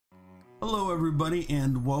Hello everybody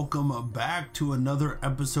and welcome back to another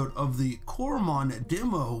episode of the Coromon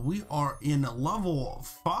demo. We are in level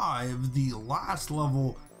 5, the last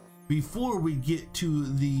level before we get to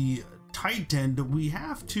the Titan. We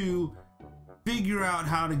have to figure out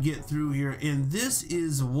how to get through here, and this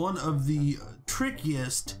is one of the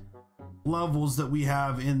trickiest levels that we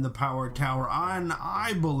have in the power tower, and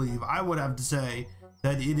I believe I would have to say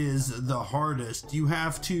that it is the hardest. You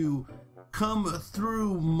have to come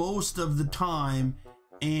through most of the time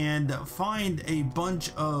and find a bunch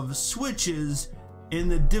of switches, and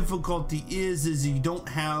the difficulty is you don't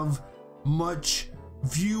have much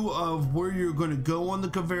view of where you're going to go on the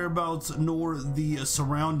conveyor belts nor the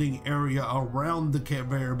surrounding area around the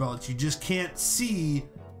conveyor belts. You just can't see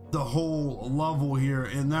the whole level here,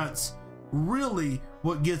 and that's really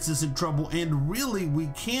what gets us in trouble. And really we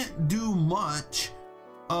can't do much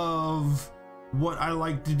of what I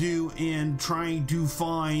like to do in trying to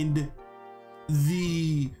find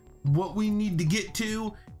what we need to get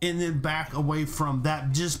to and then back away from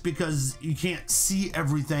that, just because you can't see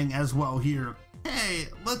everything as well here. Hey,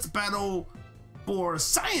 let's battle for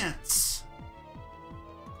science.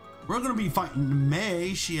 We're gonna be fighting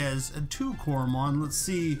May. She has 2 Coromon. Let's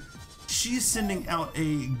see, she's sending out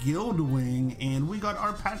a guild wing, and we got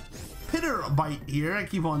our pitter bite here. I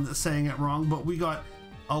keep on saying it wrong, but we got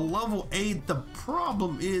a level 8. The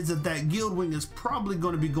problem is that guild wing is probably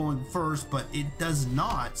going to be going first, but it does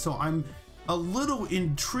not. So I'm a little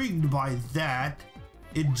intrigued by that.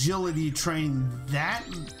 Agility train, that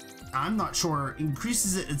I'm not sure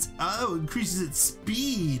increases increases its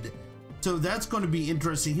speed. So that's going to be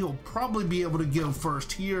interesting. He'll probably be able to go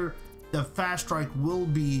first here. The fast strike will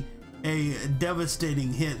be a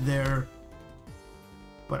devastating hit there.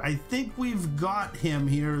 But I think we've got him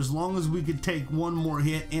here as long as we could take one more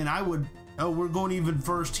hit, and we're going even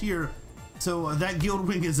first here. So that guild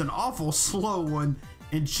wing is an awful slow one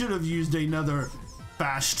and should have used another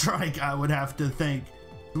fast strike, I would have to think.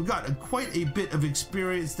 We've got quite a bit of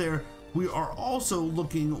experience there. We are also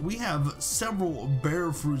looking, we have several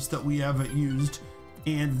bear fruits that we haven't used,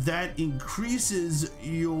 and that increases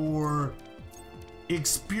your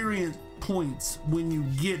experience points. When you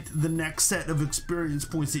get the next set of experience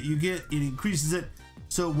points that you get, it increases it.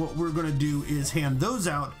 So what we're going to do is hand those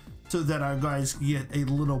out so that our guys get a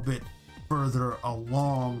little bit further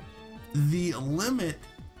along. The limit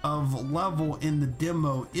of level in the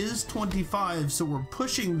demo is 25, so we're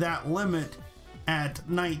pushing that limit at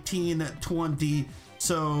 19, 20.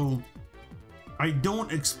 So I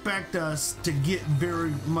don't expect us to get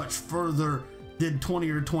very much further than 20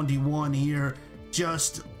 or 21 here,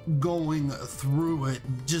 just going through it,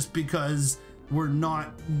 just because we're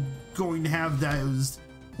not going to have those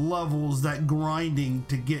levels, that grinding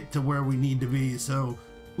to get to where we need to be. So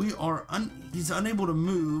we are he's unable to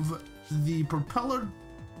move the propeller.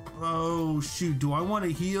 Oh shoot, do I want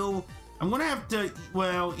to heal? I'm gonna have to,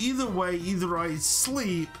 well, either way, either I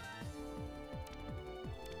sleep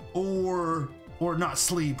or not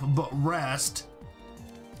sleep but rest.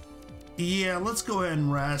 Yeah, let's go ahead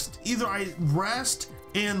and rest. Either I rest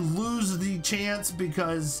and lose the chance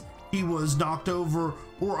because he was knocked over,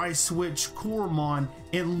 or I switch Coromon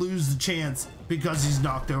and lose the chance because he's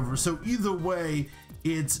knocked over. So either way,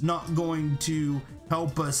 it's not going to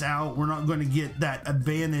help us out. We're not going to get that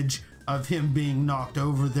advantage of him being knocked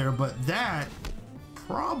over there, but that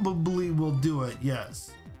probably will do it.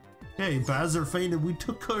 Yes. Okay, Bazzer fainted. We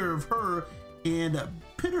took care of her, and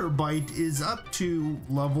Pitter Bite is up to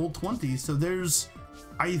level 20. So there's,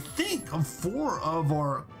 I think, 4 of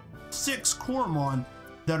our 6 Coromon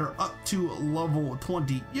that are up to level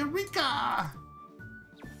 20. Eureka!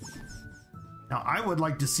 Now I would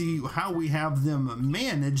like to see how we have them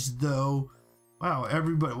managed, though. Wow,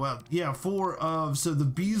 everybody, well, yeah, 4 of, so the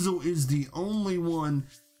Beezle is the only one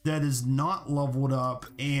that is not leveled up,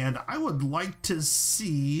 and I would like to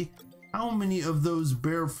see how many of those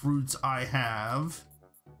bear fruits I have.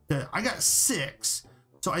 I got 6.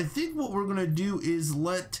 So I think what we're gonna do is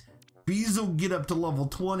let Beezle get up to level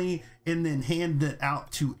 20 and then hand it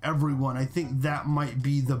out to everyone. I think that might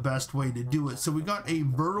be the best way to do it. So we got a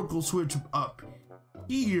vertical switch up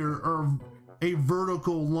here, or a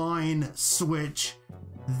vertical line switch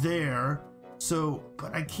there. So,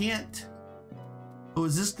 but I can't, oh,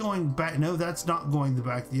 is this going back? No, that's not going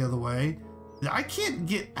back the other way. I can't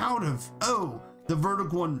get out of, oh, the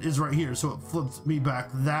vertical one is right here, so it flips me back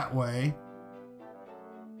that way.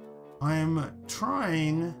 I'm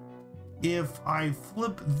trying, if I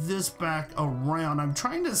flip this back around, I'm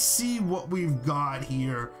trying to see what we've got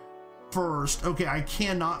here first. Okay, I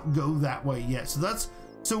cannot go that way yet.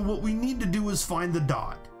 So what we need to do is find the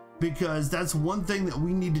dot. because that's one thing that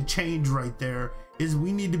we need to change right there, is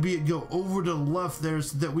we need to go over to the left there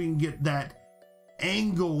so that we can get that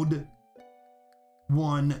angled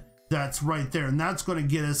one that's right there, and that's going to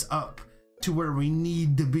get us up to where we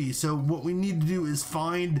need to be. So what we need to do is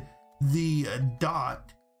find the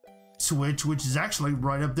dot switch, which is actually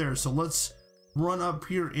right up there. So let's run up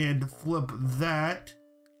here and flip that,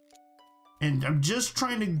 and I'm just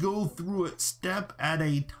trying to go through it step at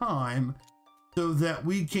a time so that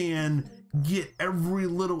we can get every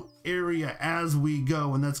little area as we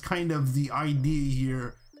go, and that's kind of the idea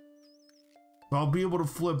here. So I'll be able to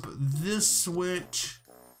flip this switch,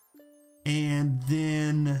 and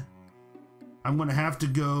then I'm gonna have to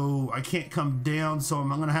go, I can't come down, so I'm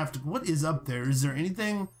gonna have to, what is up there? Is there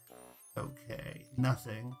anything? Okay,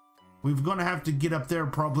 nothing. We're gonna have to get up there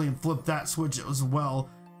probably and flip that switch as well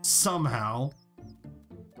somehow.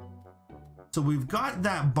 So we've got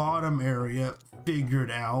that bottom area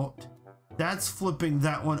figured out. That's flipping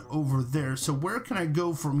that one over there. So where can I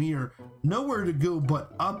go from here? Nowhere to go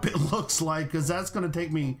but up, it looks like, because that's gonna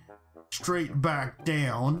take me straight back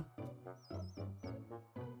down.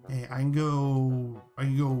 Okay, I can go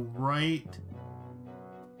right.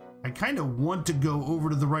 I kind of want to go over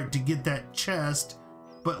to the right to get that chest,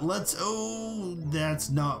 but oh, that's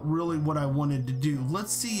not really what I wanted to do.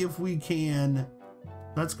 Let's see if we can,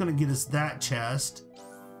 that's gonna get us that chest.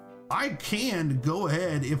 I can go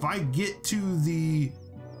ahead, if I get to the,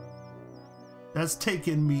 that's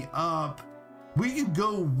taking me up. We could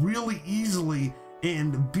go really easily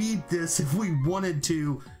and beat this if we wanted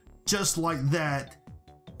to, just like that.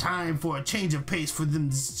 Time for a change of pace for them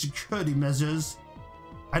security measures.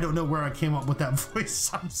 I don't know where I came up with that voice,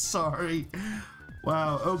 I'm sorry.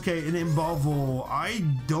 Wow, okay, and in Bovil, I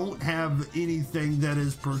don't have anything that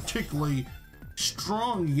is particularly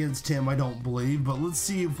strong against him, I don't believe, but let's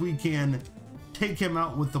see if we can take him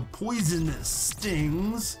out with the poison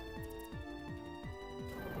stings.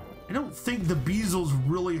 I don't think the Beezles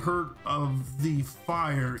really hurt of the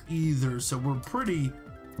fire either, so we're pretty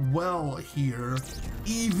well here,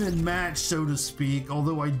 even match, so to speak,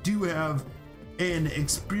 although I do have an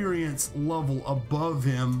experience level above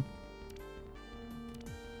him.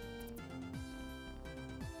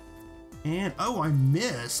 And oh, I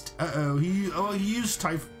missed. Uh-oh, he used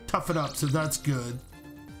tough it up, so that's good.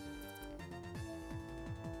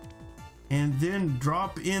 And then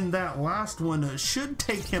drop in that last one, should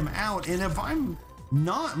take him out, and if I'm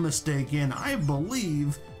not mistaken, I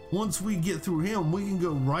believe once we get through him, we can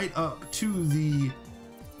go right up to the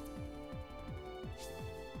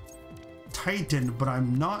Titan, but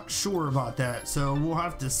I'm not sure about that, so we'll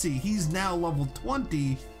have to see. He's now level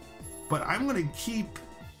 20, but I'm gonna keep,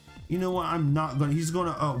 you know what, I'm not gonna, he's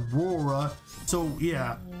gonna Aurora, so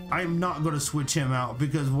yeah, I'm not gonna switch him out,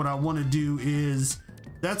 because what I want to do is,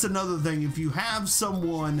 that's another thing, if you have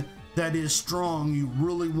someone that is strong, you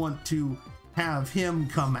really want to have him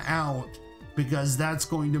come out, because that's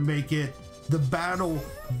going to make the battle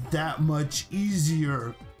that much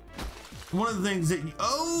easier. One of the things that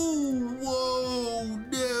whoa,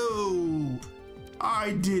 no,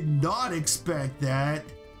 I did not expect that.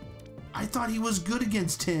 I thought he was good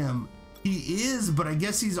against him. He is, but I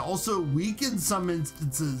guess he's also weak in some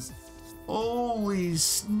instances. Holy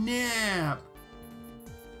snap.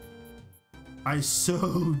 I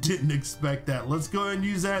so didn't expect that. Let's go ahead and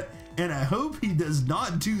use that, and I hope he does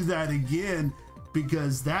not do that again,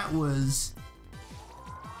 because that was,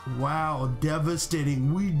 wow,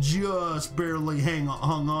 devastating. We just barely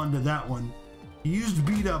hung on to that one. He used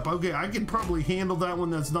beat up. Okay, I can probably handle that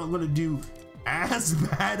one. That's not going to do as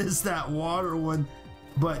bad as that water one,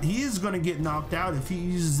 but he is going to get knocked out if he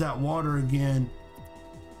uses that water again.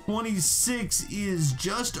 26 is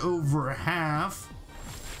just over half.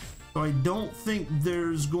 So I don't think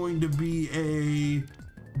there's going to be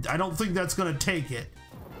I don't think that's going to take it.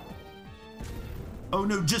 Oh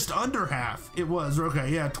no, just under half. It was, okay,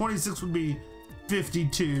 yeah, 26 would be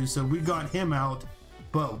 52, so we got him out,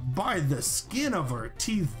 but by the skin of our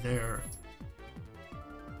teeth there.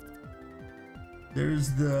 There's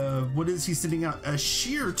what is he sitting out? A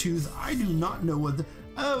sheer tooth. I do not know what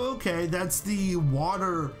oh, okay, that's the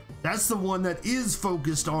water. That's the one that is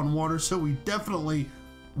focused on water, so we definitely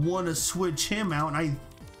want to switch him out. I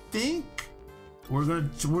think we're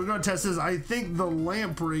gonna test this. I think the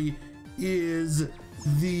lamprey is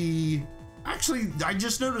actually, I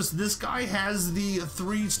just noticed this guy has the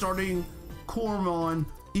 3 starting Coromon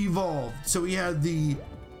evolved. So he had the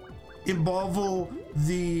Imbavil,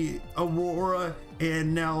 the Aurora,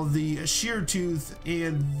 and now the sheer tooth,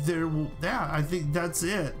 and I think that's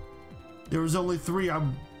it. There was only 3.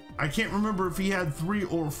 I can't remember if he had 3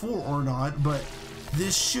 or 4 or not, but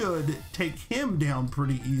this should take him down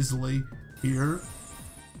pretty easily here.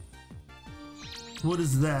 What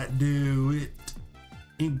does that do? It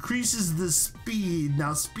increases the speed.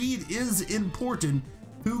 Now speed is important.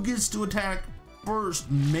 Who gets to attack first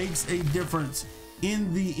makes a difference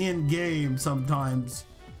in the end game sometimes.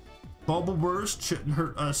 Bubble burst shouldn't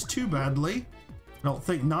hurt us too badly. I don't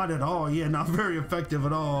think, not at all. Yeah, not very effective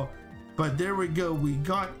at all. But there we go. We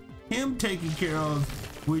got him taken care of,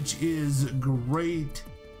 which is great.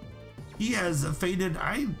 He has faded.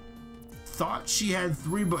 I thought she had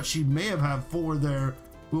 3, but she may have had 4 there.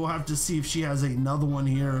 We'll have to see if she has another one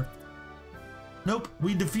here. Nope,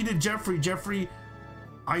 we defeated Jeffrey. Jeffrey,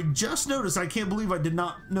 I just noticed, I can't believe I did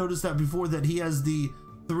not notice that before, that he has the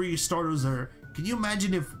 3 starters there. Can you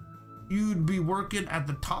imagine if you'd be working at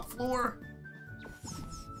the top floor?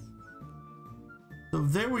 So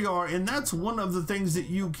there we are, and that's one of the things that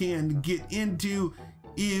you can get into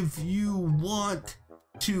if you want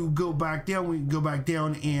to go back down. We can go back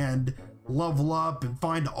down and level up and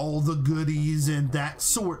find all the goodies and that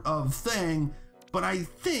sort of thing. But I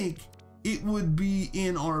think it would be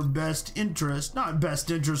in our best interest, not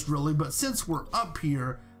best interest really, but since we're up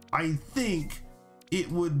here, I think it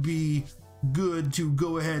would be good to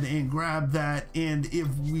go ahead and grab that, and if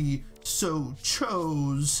we so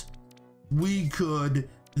chose, we could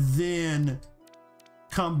then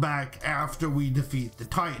come back after we defeat the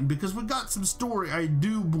Titan, because we got some story, I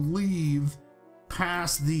do believe,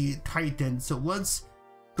 past the Titan. So let's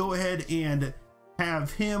go ahead and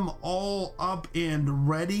have him all up and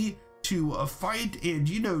ready to fight. And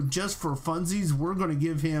you know, just for funsies, we're going to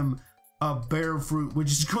give him a bear fruit,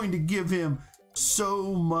 which is going to give him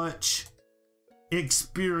so much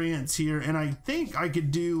experience here. And I think I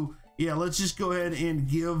could do, yeah, let's just go ahead and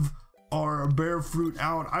give our bear fruit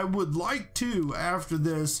out. I would like to, after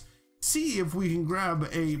this, see if we can grab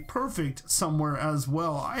a perfect somewhere as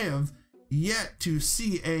well. I have yet to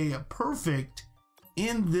see a perfect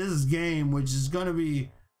in this game, which is going to be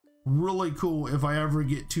really cool if I ever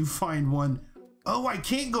get to find one. Oh, I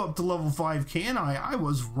can't go up to level 5, can I? I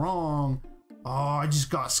was wrong. Oh, I just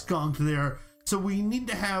got skunked there. So we need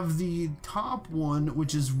to have the top one,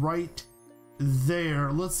 which is right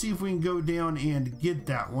there. Let's see if we can go down and get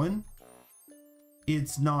that one.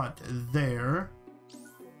 It's not there.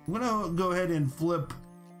 I'm gonna go ahead and flip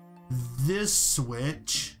this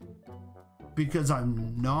switch because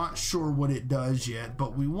I'm not sure what it does yet,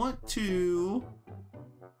 but we want to,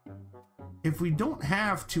 if we don't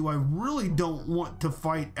have to, I really don't want to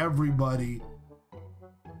fight everybody.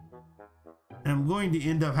 And I'm going to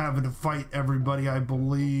end up having to fight everybody, I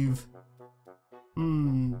believe.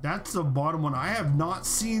 That's the bottom one. I have not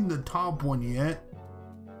seen the top one yet.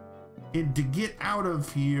 And to get out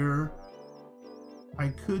of here, I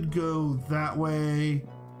could go that way.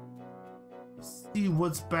 See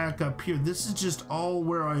what's back up here. This is just all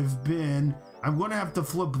where I've been. I'm going to have to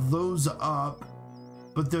flip those up,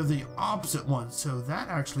 but they're the opposite ones. So that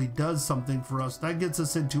actually does something for us. That gets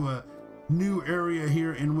us into a new area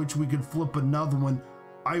here in which we could flip another one.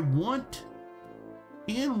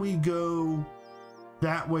 Can we go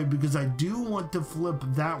that way? Because I do want to flip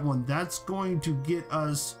that one. That's going to get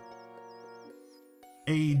us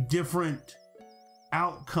a different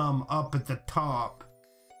outcome up at the top.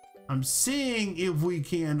 I'm seeing if we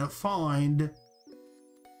can find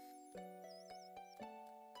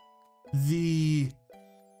the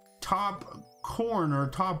top corner,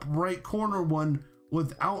 top right corner one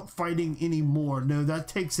without fighting anymore. No, that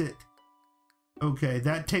takes it. Okay,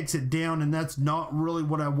 that takes it down, and that's not really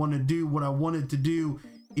what I want to do. What I wanted to do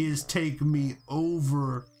is take me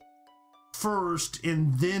over first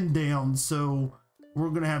and then down. So we're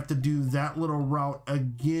gonna have to do that little route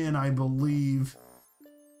again, I believe,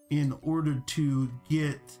 in order to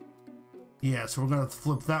get, yeah, so we're gonna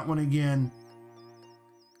flip that one again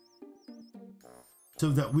so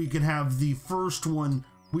that we can have the first one.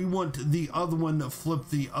 We want the other one to flip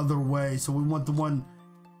the other way. So we want the one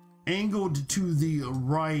angled to the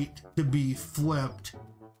right to be flipped.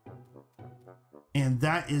 And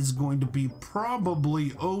that is going to be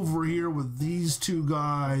probably over here with these two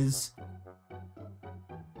guys.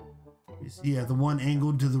 Yeah, the one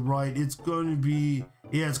angled to the right. It's going to be,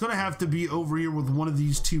 yeah, it's going to have to be over here with one of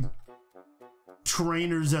these two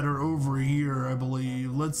trainers that are over here, I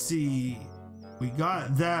believe. Let's see. We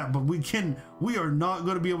got that, but we are not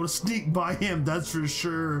going to be able to sneak by him, that's for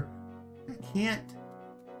sure. I can't.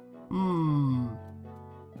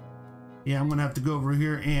 Yeah, I'm going to have to go over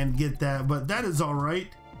here and get that, but that is all right.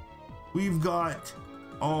 We've got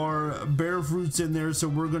our bear fruits in there, so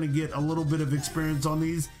we're going to get a little bit of experience on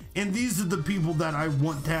these. And these are the people that I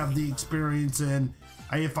want to have the experience in.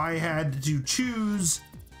 If I had to choose,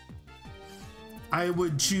 I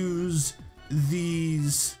would choose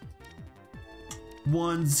these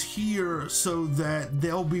ones here so that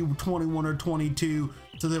they'll be 21 or 22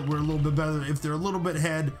 so that we're a little bit better. If they're a little bit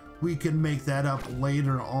ahead, we can make that up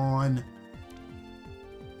later on.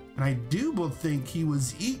 And I do think he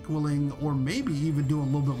was equaling or maybe even doing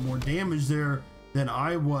a little bit more damage there than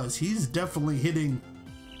I was. He's definitely hitting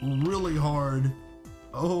really hard.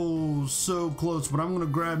 Oh, so close, but I'm gonna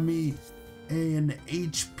grab me an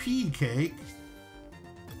HP cake.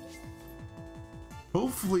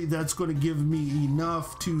 Hopefully that's going to give me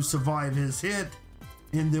enough to survive his hit,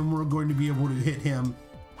 and then we're going to be able to hit him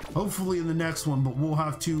hopefully in the next one, but we'll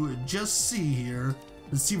have to just see here.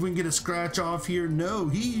 Let's see if we can get a scratch off here. No,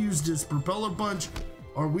 he used his propeller punch.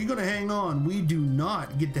 Are we going to hang on? We do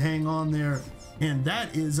not get to hang on there, and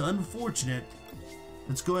that is unfortunate.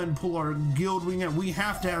 Let's go ahead and pull our guild wing out. We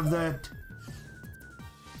have to have that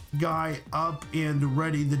guy up and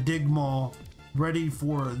ready, the Digmaw ready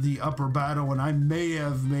for the upper battle, and I may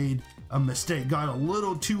have made a mistake, got a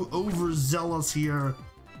little too overzealous here,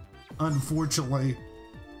 unfortunately.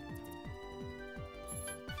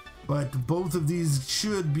 But both of these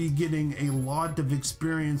should be getting a lot of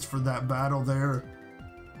experience for that battle there,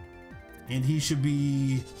 and he should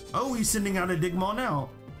be, oh, he's sending out a Digmaw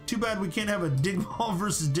now. Too bad we can't have a Digmaw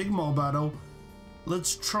versus Digmaw battle.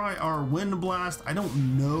 Let's try our Wind Blast. I don't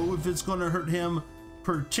know if it's going to hurt him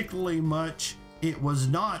particularly much. It was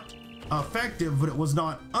not effective, but it was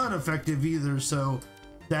not ineffective either, so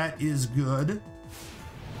that is good.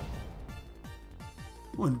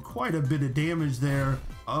 Doing quite a bit of damage there.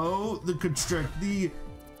 Oh, the Constrict, the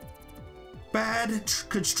bad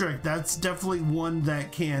Constrict. That's definitely one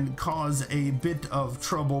that can cause a bit of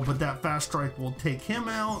trouble, but that Fast Strike will take him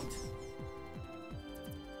out.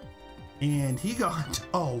 And he got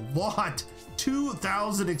a lot,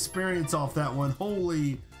 2,000 experience off that one.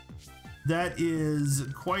 Holy, that is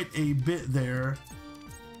quite a bit there.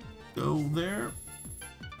 Go there.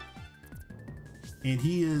 And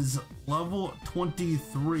he is level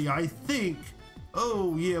 23, I think.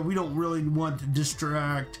 Oh yeah, we don't really want to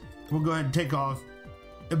distract. We'll go ahead and take off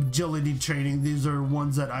agility training. These are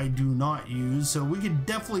ones that I do not use, so we can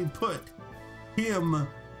definitely put him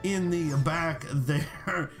in the back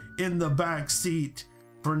there, in the back seat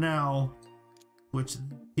for now. Which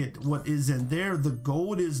get what is in there. The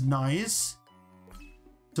gold is nice,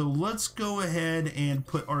 so let's go ahead and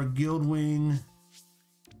put our guild wing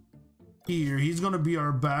here. He's going to be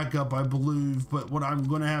our backup, I believe, but what I'm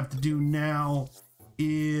going to have to do now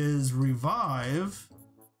is revive,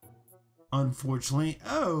 unfortunately.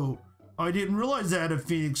 Oh, I didn't realize I had a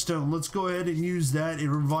Phoenix Stone. Let's go ahead and use that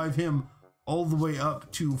and revive him all the way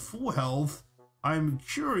up to full health. I'm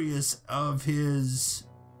curious of his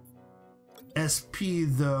SP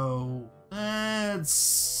though. That's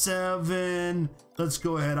 7. Let's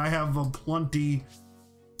go ahead. I have a plenty,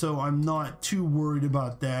 so I'm not too worried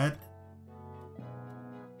about that.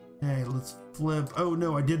 Okay, let's flip. Oh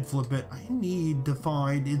no, I did flip it. I need to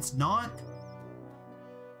find, it's not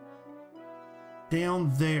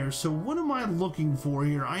down there. So what am I looking for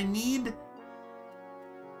here? I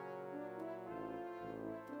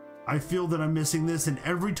feel that I'm missing this, and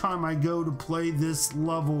every time I go to play this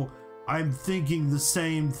level, I'm thinking the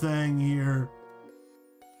same thing here.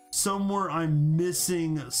 Somewhere I'm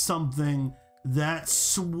missing something, that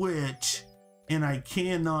switch, and I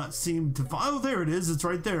cannot seem to find. Oh, there it is. It's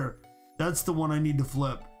right there. That's the one I need to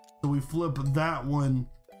flip. So we flip that one.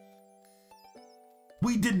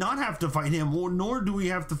 We did not have to fight him, or nor do we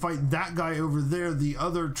have to fight that guy over there, the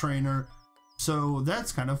other trainer. So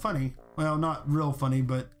that's kind of funny. Well, not real funny,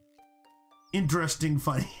 but interesting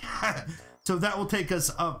funny. So that will take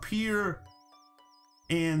us up here,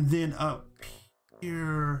 and then up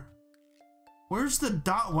here. Where's the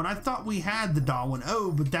dot one? I thought we had the dot one.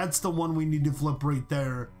 Oh, but that's the one we need to flip right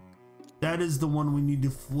there. That is the one we need to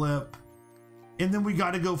flip. And then we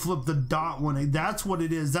got to go flip the dot one. That's what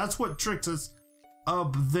it is. That's what tricks us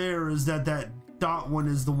up there, is that dot one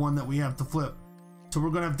is the one that we have to flip. So we're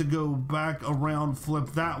going to have to go back around, flip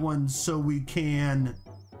that one so we can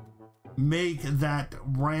make that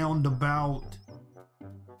roundabout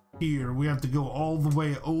here. We have to go all the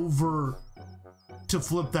way over to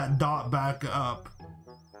flip that dot back up.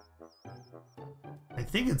 I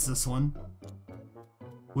think it's this one,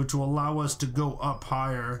 which will allow us to go up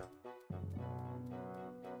higher.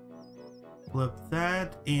 Flip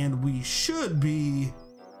that, and we should be,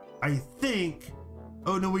 I think,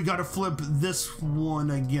 oh no, we got to flip this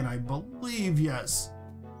one again, I believe. Yes,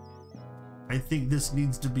 I think this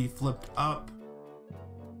needs to be flipped up,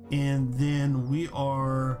 and then we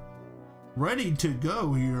are ready to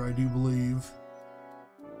go here, I do believe.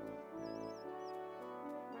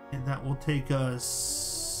 And that will take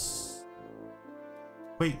us...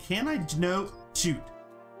 Wait, can I? No, shoot.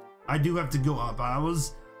 I do have to go up. I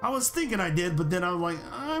was thinking I did, but then I was like,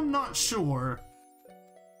 I'm not sure.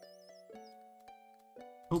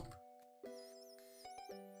 Oh.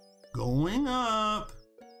 Going up.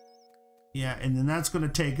 Yeah, and then that's going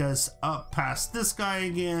to take us up past this guy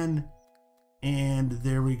again. And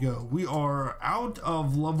there we go. We are out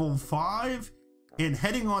of level 5 and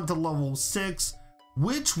heading on to level 6,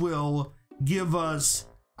 which will give us,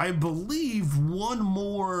 I believe, one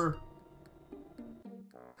more.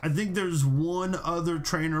 I think there's one other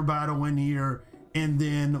trainer battle in here, and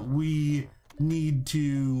then we need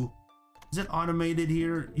to, is it automated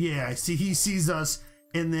here? Yeah, I see he sees us,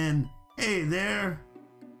 and then, hey there,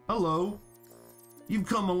 hello. You've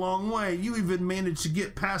come a long way. You even managed to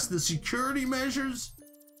get past the security measures?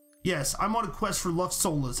 Yes, I'm on a quest for Lux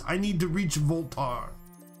Solus. I need to reach Voltar.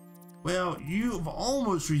 Well, you've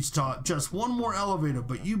almost reached top. Just one more elevator,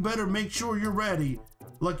 but you better make sure you're ready.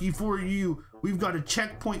 Lucky for you, we've got a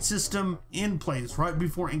checkpoint system in place right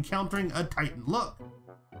before encountering a Titan. Look.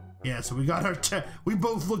 Yeah, so we got our check. We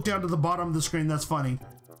both looked down to the bottom of the screen. That's funny.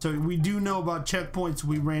 So we do know about checkpoints.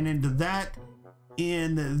 We ran into that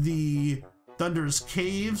in the Thunder's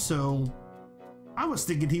Cave, so I was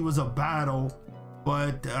thinking he was a battle,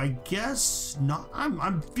 but I guess not.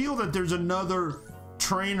 I feel that there's another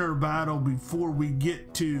trainer battle before we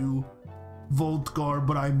get to Voltgar,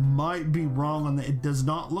 but I might be wrong on that. It does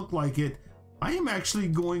not look like it. I am actually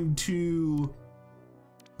going to,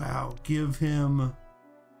 wow, give him,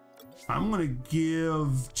 I'm gonna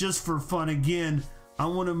give, just for fun again, I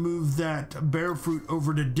want to move that Bearfruit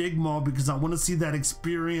over to Digmaw because I want to see that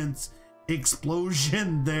experience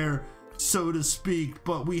explosion there, so to speak.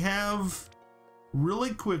 But we have,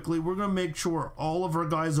 really quickly, we're going to make sure all of our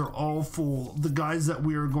guys are all full, the guys that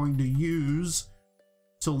we are going to use.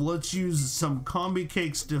 So let's use some combi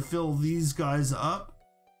cakes to fill these guys up,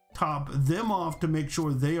 top them off to make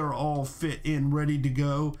sure they are all fit in, ready to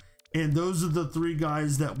go. And those are the 3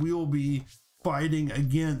 guys that we will be fighting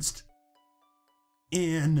against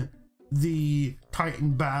in the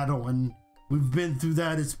Titan battle. And we've been through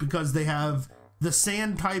that. It's because they have, the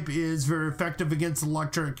sand type is very effective against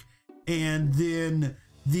electric, and then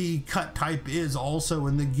the cut type is also,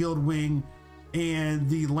 in the Guildwing and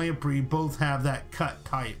the Lamprey both have that cut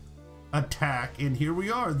type attack. And here we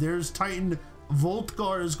are. There's Titan.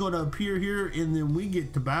 Voltgar is going to appear here, and then we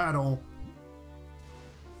get to battle.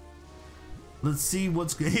 Let's see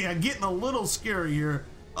what's good. Yeah, getting a little scary here,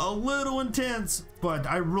 a little intense, but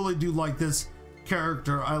I really do like this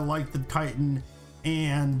character. I like the Titan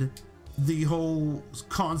and the whole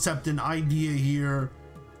concept and idea here.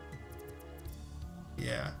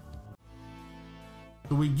 Yeah.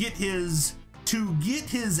 So we get his, to get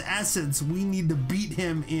his essence, we need to beat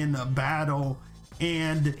him in a battle,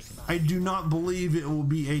 and I do not believe it will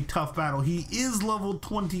be a tough battle. He is level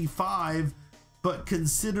 25, but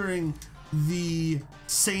considering the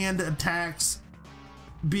sand attacks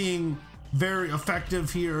being very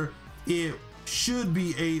effective here, it should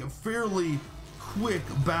be a fairly quick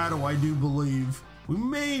battle, I do believe. We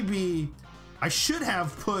maybe, I should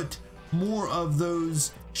have put more of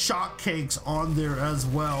those shock cakes on there as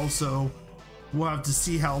well, so we'll have to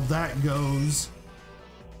see how that goes.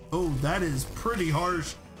 Oh, that is pretty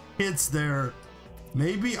harsh hits there.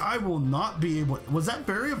 Maybe I will not be able, was that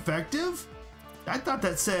very effective? I thought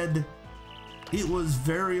that said it was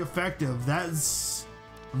very effective. That's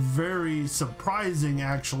very surprising,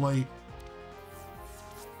 actually.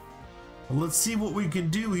 Let's see what we can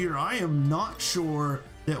do here. I am not sure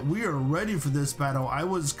that we are ready for this battle. I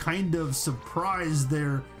was kind of surprised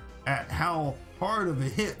there at how hard of a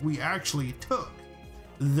hit we actually took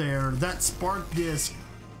there. That spark disc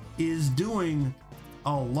is doing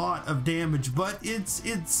a lot of damage, but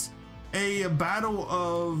it's a battle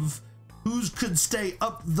of who could stay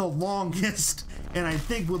up the longest, and I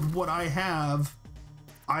think with what I have,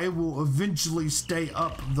 I will eventually stay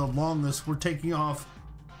up the longest. We're taking off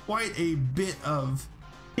quite a bit of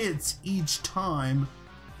hits each time,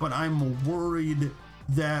 but I'm worried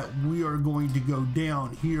that we are going to go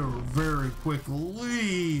down here very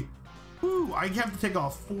quickly. Woo, I have to take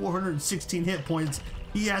off 416 hit points.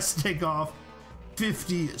 He has to take off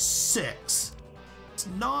 56. It's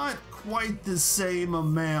not quite the same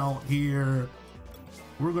amount here.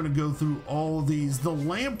 We're going to go through all these. The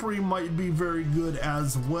Lamprey might be very good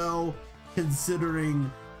as well,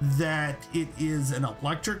 considering that it is an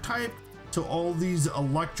electric type. So all these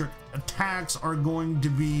electric attacks are going to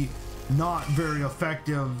be not very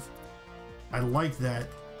effective. I like that.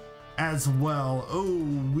 as well. Oh,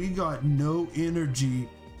 we got no energy.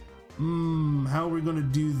 How are we gonna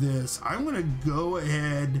do this? I'm gonna go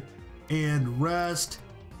ahead and rest,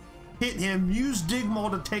 hit him, use dig maul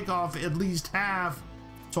to take off at least half.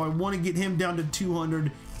 So I want to get him down to 200,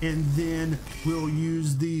 and then we'll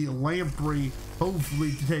use the lamprey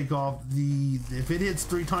hopefully to take off the, if it hits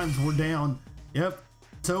 3 times, we're down. Yep.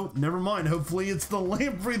 So never mind. Hopefully it's the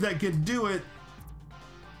lamprey that can do it.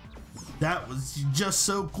 That was just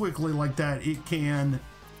so quickly like that. It can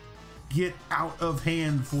get out of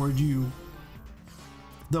hand for you.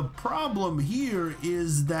 The problem here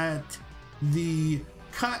is that the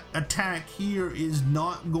cut attack here is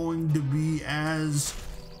not going to be as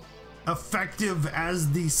effective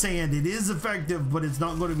as the sand. It is effective, but it's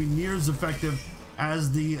not going to be near as effective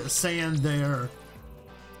as the sand there.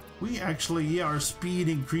 We actually, yeah, our speed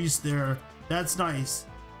increased there. That's nice.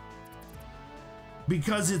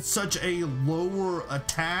 Because it's such a lower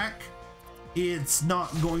attack, it's not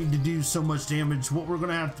going to do so much damage. What we're going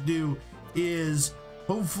to have to do is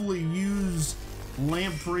hopefully use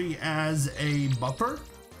lamprey as a buffer,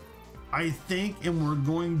 I think, and we're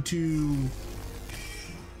going to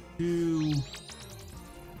do,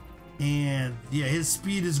 and yeah, his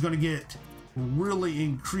speed is going to get really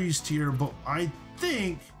increased here, but I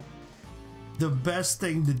think the best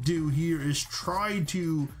thing to do here is try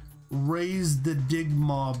to raise the dig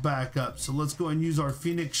maw back up. So let's go and use our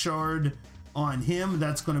phoenix shard on him.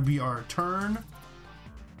 That's going to be our turn,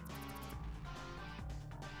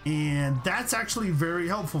 and that's actually very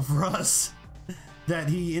helpful for us that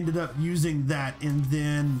he ended up using that. And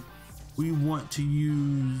then we want to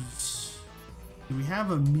use, do we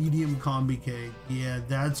have a medium combi cake? Yeah,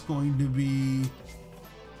 that's going to be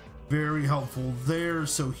very helpful there.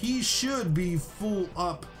 So he should be full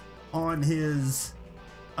up on his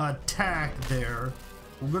attack there.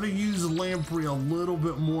 We're going to use lamprey a little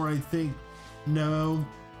bit more, I think. No.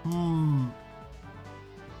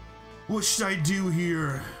 What should I do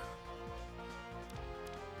here?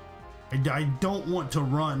 I don't want to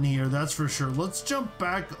run here, that's for sure. Let's jump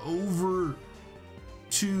back over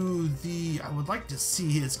to the, I would like to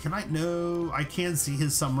see his, can I? No, I can see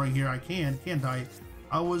his some right here. I can, can't I?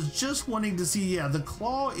 I was just wanting to see, yeah, the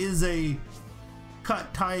claw is a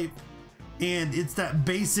cut type, and it's that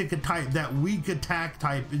basic type, that weak attack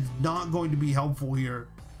type is not going to be helpful here.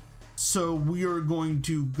 So we are going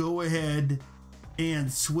to go ahead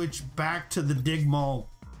and switch back to the dig maul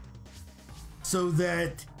so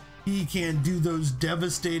that he can do those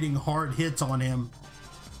devastating hard hits on him.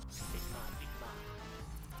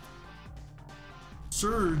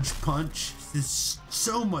 Surge punch is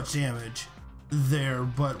so much damage there,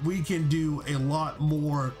 but we can do a lot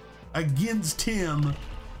more against him.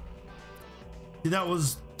 That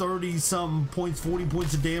was 30 some points, 40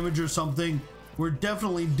 points of damage or something. We're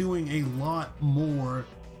definitely doing a lot more.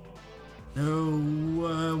 Oh,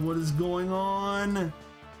 what is going on?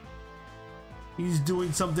 He's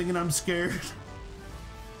doing something and I'm scared.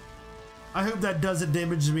 I hope that doesn't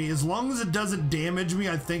damage me. As long as it doesn't damage me,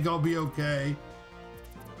 I think I'll be okay.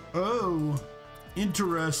 Oh,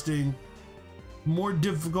 interesting. More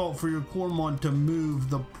difficult for your Coromon to move.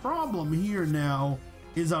 The problem here now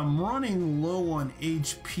is I'm running low on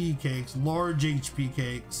HP cakes, large HP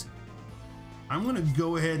cakes. I'm gonna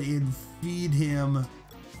go ahead and feed him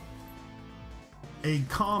a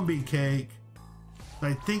combi cake.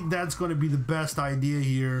 I think that's going to be the best idea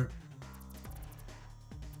here.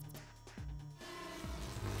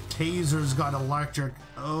 Taser's got electric.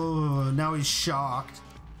 Oh, now he's shocked,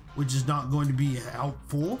 which is not going to be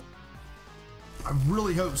helpful. I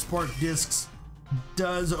really hope Spark Discs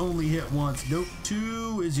does only hit once. Nope,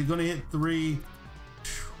 2. Is he going to hit 3?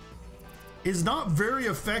 It's not very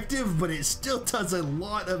effective, but it still does a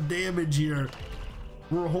lot of damage here.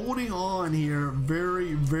 We're holding on here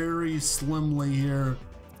very, very slimly here.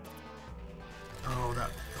 Oh, that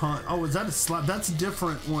punt. Oh, is that a slap? That's a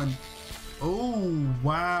different one. Oh,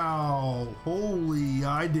 wow. Holy,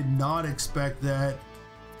 I did not expect that.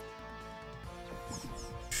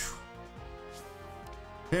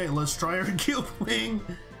 Okay, let's try our Guild Wing.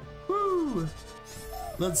 Woo!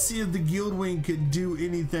 Let's see if the Guild Wing could do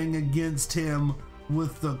anything against him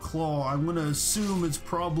with the claw. I'm gonna assume it's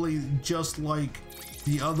probably just like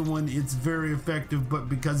the other one. It's very effective, but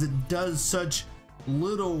because it does such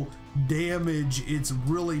little damage, it's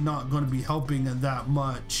really not going to be helping that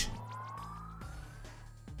much.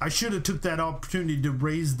 I should have took that opportunity to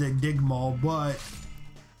raise the dig maul, but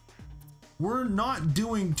we're not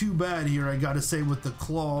doing too bad here, I gotta say, with the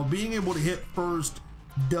claw. Being able to hit first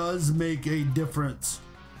does make a difference.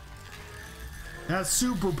 That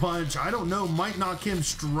super punch, I don't know, might knock him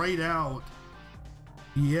straight out.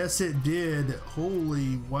 Yes, it did.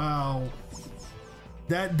 Holy wow.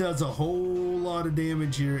 That does a whole lot of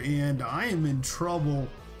damage here, and I am in trouble.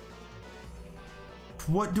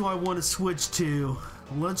 What do I want to switch to?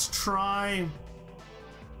 Let's try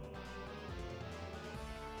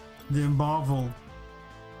the Imbavel.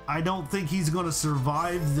 I don't think he's going to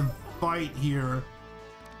survive the fight here.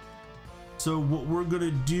 So what we're going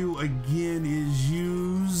to do again is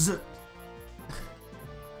use,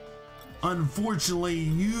 unfortunately,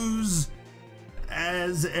 use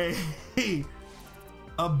as a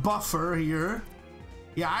buffer here.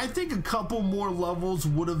 Yeah, I think a couple more levels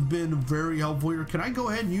would have been very helpful here. Can I go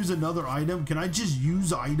ahead and use another item? Can I just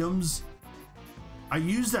use items? I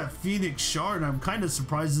used that Phoenix Shard. I'm kind of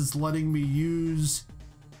surprised it's letting me use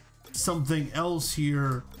something else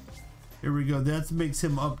here. Here we go. That makes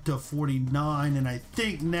him up to 49. And I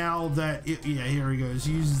think now that it, yeah, here he goes.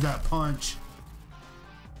 He uses that punch.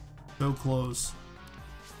 So close.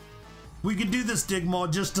 We could do this,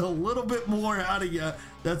 Digmaw, just a little bit more out of you.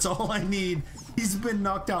 That's all I need. He's been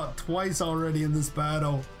knocked out twice already in this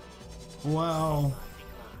battle. Wow.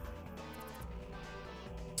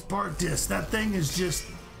 Spark Disc, that thing is just,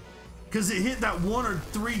 because it hit that 1 or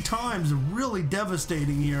 3 times, really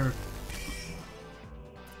devastating here.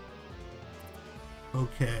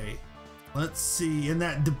 Okay, let's see. And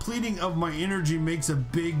that depleting of my energy makes a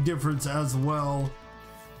big difference as well.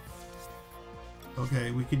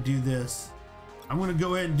 Okay, we can do this. I'm gonna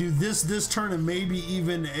go ahead and do this turn, and maybe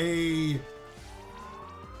even a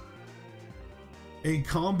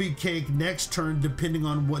combi cake next turn, depending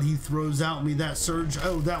on what he throws out me. That surge,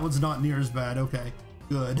 oh, that one's not near as bad. Okay,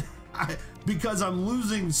 good. Because I'm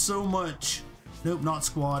losing so much. Nope, not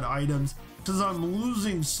squad items. Because I'm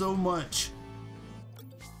losing so much.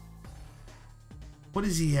 What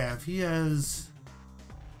does he have? He has,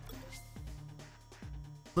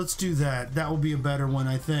 let's do that. That will be a better one,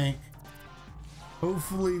 I think.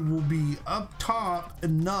 Hopefully we'll be up top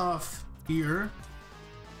enough here.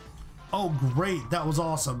 Oh, great. That was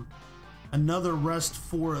awesome. Another rest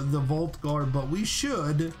for the Vault Guard, but we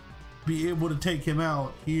should be able to take him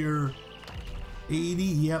out here. 80.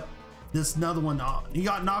 Yep. This another one. Oh, he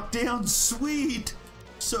got knocked down. Sweet.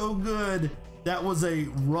 So good. That was a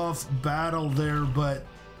rough battle there, but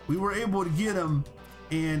we were able to get him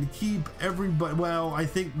and keep everybody. Well, I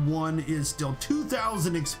think one is still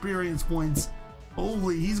 2,000 experience points.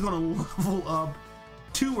 Holy, he's going to level up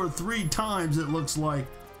 2 or 3 times, it looks like.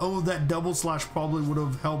 Oh, that double slash probably would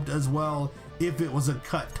have helped as well if it was a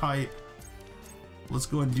cut type. Let's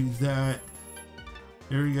go ahead and do that.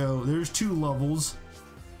 There you go. There's 2 levels.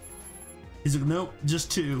 Is it? Nope,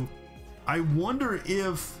 just 2. I wonder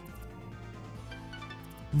if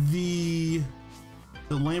the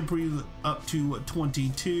Lamprey up to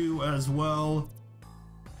 22 as well,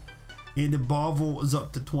 and the Bavel is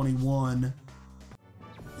up to 21.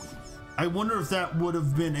 I wonder if that would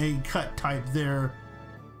have been a cut type there.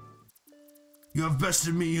 You have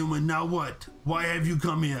bested me, human. Now what? Why have you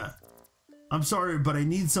come here? I'm sorry, but I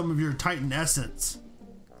need some of your Titan essence.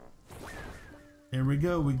 There we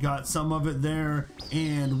go. We got some of it there,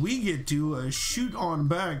 and we get to shoot on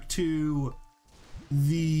back to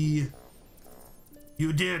the...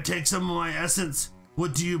 You dare take some of my essence?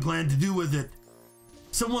 What do you plan to do with it?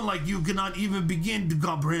 Someone like you cannot even begin to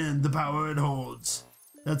comprehend the power it holds.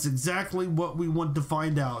 That's exactly what we want to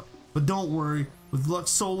find out. But don't worry, with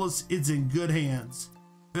Lux Solus, it's in good hands.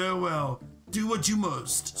 Farewell, do what you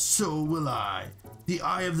must, so will I. The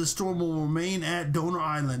Eye of the Storm will remain at Donor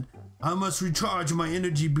Island. I must recharge my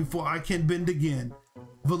energy before I can bend again.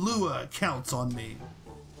 Valua counts on me.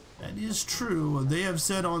 That is true. They have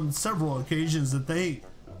said on several occasions that they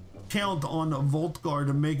count on a Vault Guard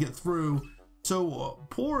to make it through. So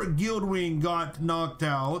poor Guildwing got knocked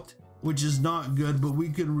out, which is not good, but we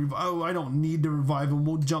can revive. Oh, I don't need to revive him.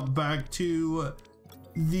 We'll jump back to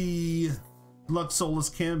the Lux Solus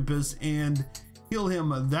campus and heal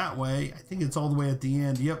him that way. I think it's all the way at the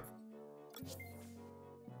end. Yep.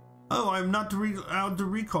 Oh, I'm not allowed to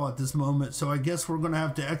recall at this moment, so I guess we're gonna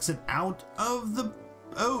have to exit out of the...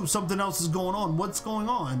 Oh, something else is going on. What's going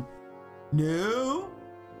on? No?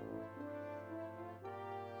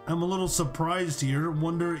 I'm a little surprised here.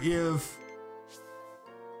 Wonder if...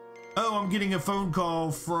 Oh, I'm getting a phone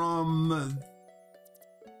call from...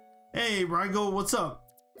 Hey, Rigel, what's up?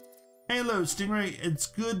 Hello, Stingray. It's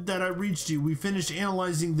good that I reached you. We finished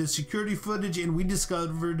analyzing the security footage and we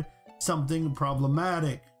discovered something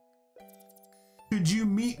problematic. Could you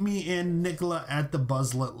meet me and Nicola at the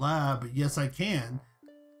Buzzlet lab? Yes, I can.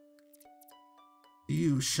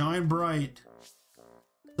 You shine bright.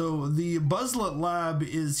 So the Buzzlet lab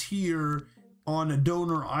is here on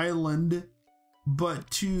Donor Island.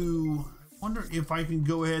 but I wonder if I can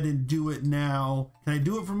go ahead and do it now. Can I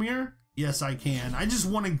do it from here? Yes, I can. I just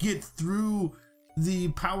want to get through the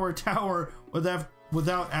power tower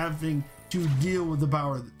without having to deal with the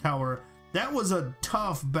power tower. That was a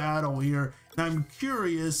tough battle here, and I'm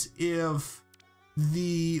curious if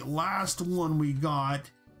the last one we got,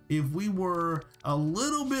 if we were a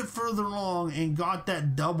little bit further along and got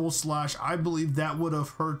that double slash, I believe that would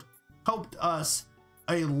have helped us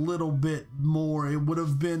a little bit more. It would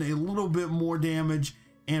have been a little bit more damage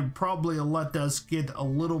and probably let us get a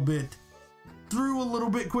little bit through a little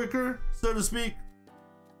bit quicker, so to speak.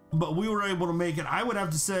 But we were able to make it. I would have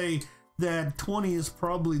to say that 20 is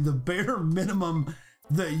probably the bare minimum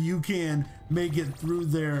that you can make it through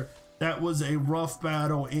there. That was a rough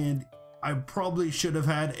battle, and I probably should have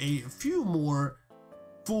had a few more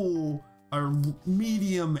full or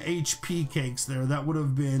medium HP cakes there. That would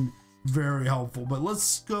have been very helpful. But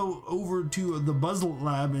let's go over to the Buzzlet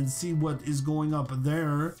Lab and see what is going up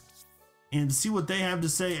there and see what they have to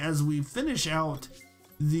say as we finish out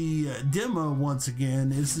the demo once again.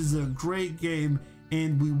 This is a great game,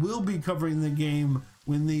 and we will be covering the game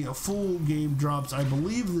when the full game drops, I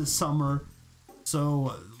believe this summer.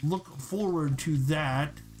 So look forward to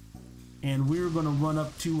that. And we're going to run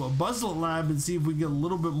up to a Buzzlet Lab and see if we get a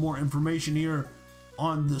little bit more information here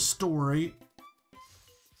on the story.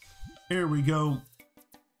 Here we go.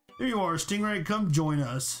 There you are, Stingray, come join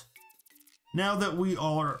us. Now that we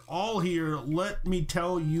are all here, let me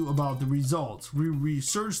tell you about the results. We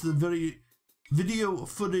researched the video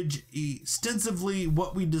footage extensively.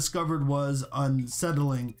 What we discovered was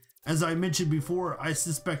unsettling. As I mentioned before, I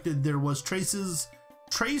suspected there was traces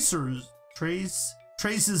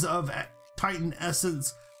of Titan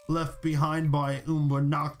essence left behind by Umbra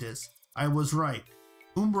Noctis. I was right.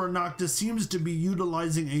 Umbra Noctis seems to be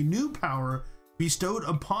utilizing a new power bestowed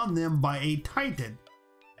upon them by a Titan.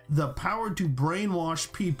 The power to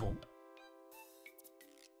brainwash people.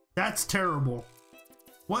 That's terrible.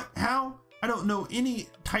 What? How? I don't know any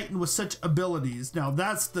Titan with such abilities. Now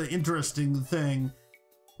that's the interesting thing.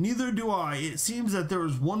 Neither do I. It seems that there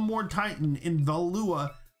is one more Titan in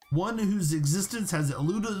Valua, one whose existence has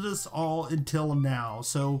eluded us all until now.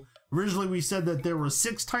 So originally we said that there were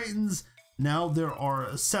 6 Titans, now there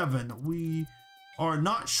are 7. We are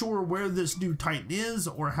not sure where this new Titan is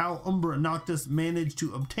or how Umbra Noctis managed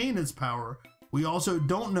to obtain its power. We also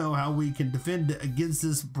don't know how we can defend against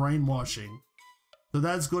this brainwashing. So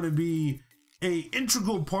that's going to be an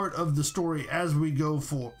integral part of the story as we go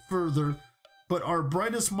further. But our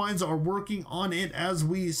brightest minds are working on it as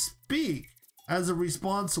we speak. As a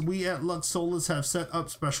response, we at Lux Solus have set up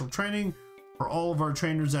special training for all of our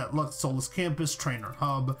trainers at Lux Solus Campus Trainer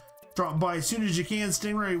Hub. Drop by as soon as you can,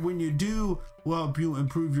 Stingray. When you do, we'll help you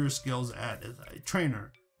improve your skills as a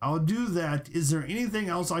trainer. I'll do that. Is there anything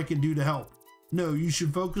else I can do to help? No, you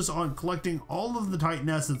should focus on collecting all of the Titan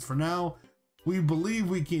Essence for now. We believe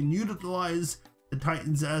we can utilize the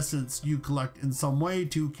Titan's Essence you collect in some way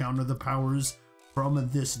to counter the powers from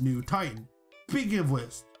this new Titan. Speaking of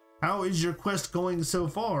which, how is your quest going so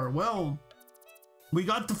far? Well, we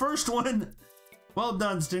got the first one. Well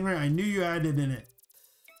done, Stingray. I knew you had it in it.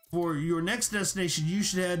 For your next destination, you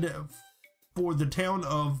should head for the town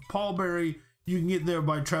of Paulberry. You can get there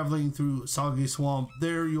by traveling through Soggy Swamp.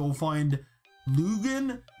 There you'll find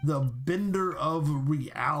Lugan, the Bender of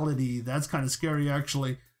Reality. That's kind of scary,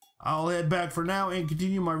 actually. I'll head back for now and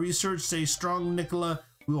continue my research. Stay strong, Nicola.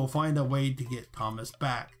 We will find a way to get Thomas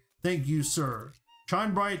back. Thank you, sir.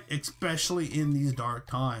 Shine bright, especially in these dark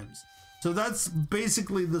times. So that's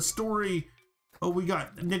basically the story. Oh, we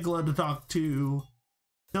got Nicola to talk to.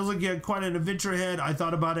 Sounds like you had quite an adventure ahead. I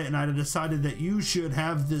thought about it and I decided that you should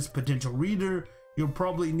have this potential reader. You'll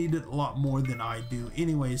probably need it a lot more than I do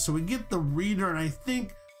anyway. So we get the reader, and I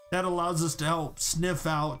think that allows us to help sniff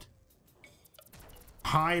out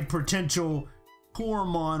high potential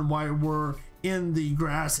Coromon while we're in the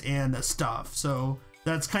grass and stuff. So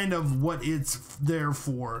that's kind of what it's there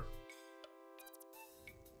for.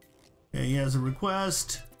 Okay, he has a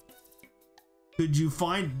request. Could you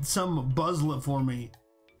find some Buzzlet for me?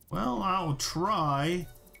 Well, I'll try.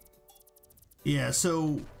 Yeah,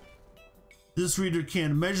 so this reader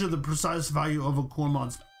can measure the precise value of a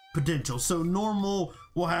Coromon's potential. So normal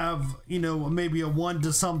will have, you know, maybe a 1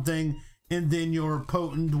 to something, and then your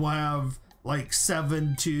potent will have like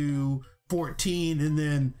 7 to 14, and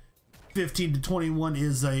then 15 to 21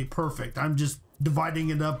 is a perfect. I'm just dividing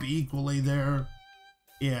it up equally there.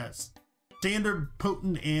 Yes. Standard,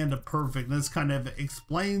 potent, and a perfect. This kind of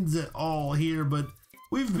explains it all here, but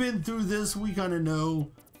we've been through this. We kind of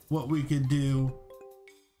know what we can do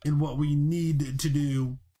and what we need to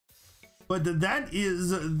do. But that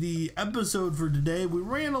is the episode for today. We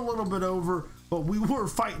ran a little bit over, but we were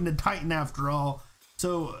fighting a Titan after all.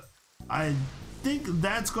 So I think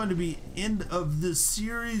that's going to be end of this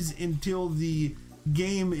series until the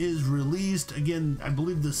game is released. Again, I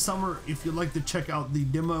believe this summer. If you'd like to check out the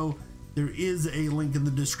demo, there is a link in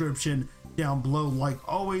the description down below. Like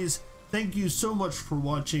always, thank you so much for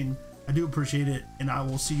watching. I do appreciate it, and I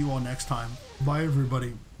will see you all next time. Bye,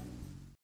 everybody.